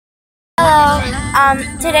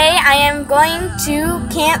Today I am going to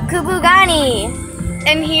Camp Kupugani.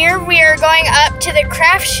 And here we are going up to the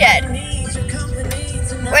craft shed,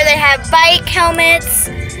 where they have bike helmets,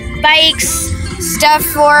 bikes, stuff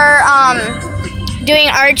for doing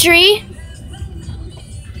archery.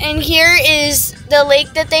 And here is the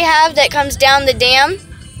lake that they have that comes down the dam,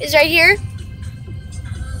 is right here,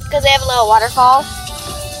 because they have a little waterfall.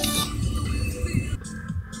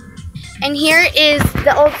 And here is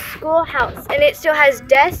the old schoolhouse, and it still has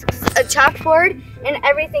desks, a chalkboard, and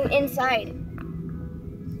everything inside.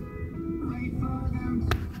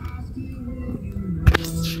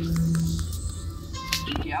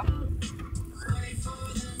 Yep.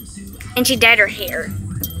 And she dyed her hair.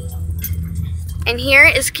 And here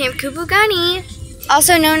is Camp Kupugani,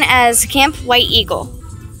 also known as Camp White Eagle.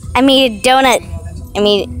 I made a donut.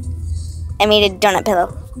 I made a donut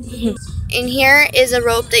pillow. And here is a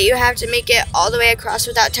rope that you have to make it all the way across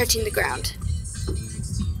without touching the ground.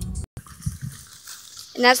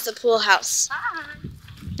 And that's the pool house.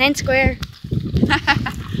 9 square.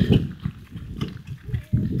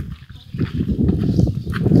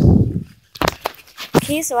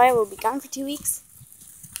 Okay, so I will be gone for 2 weeks.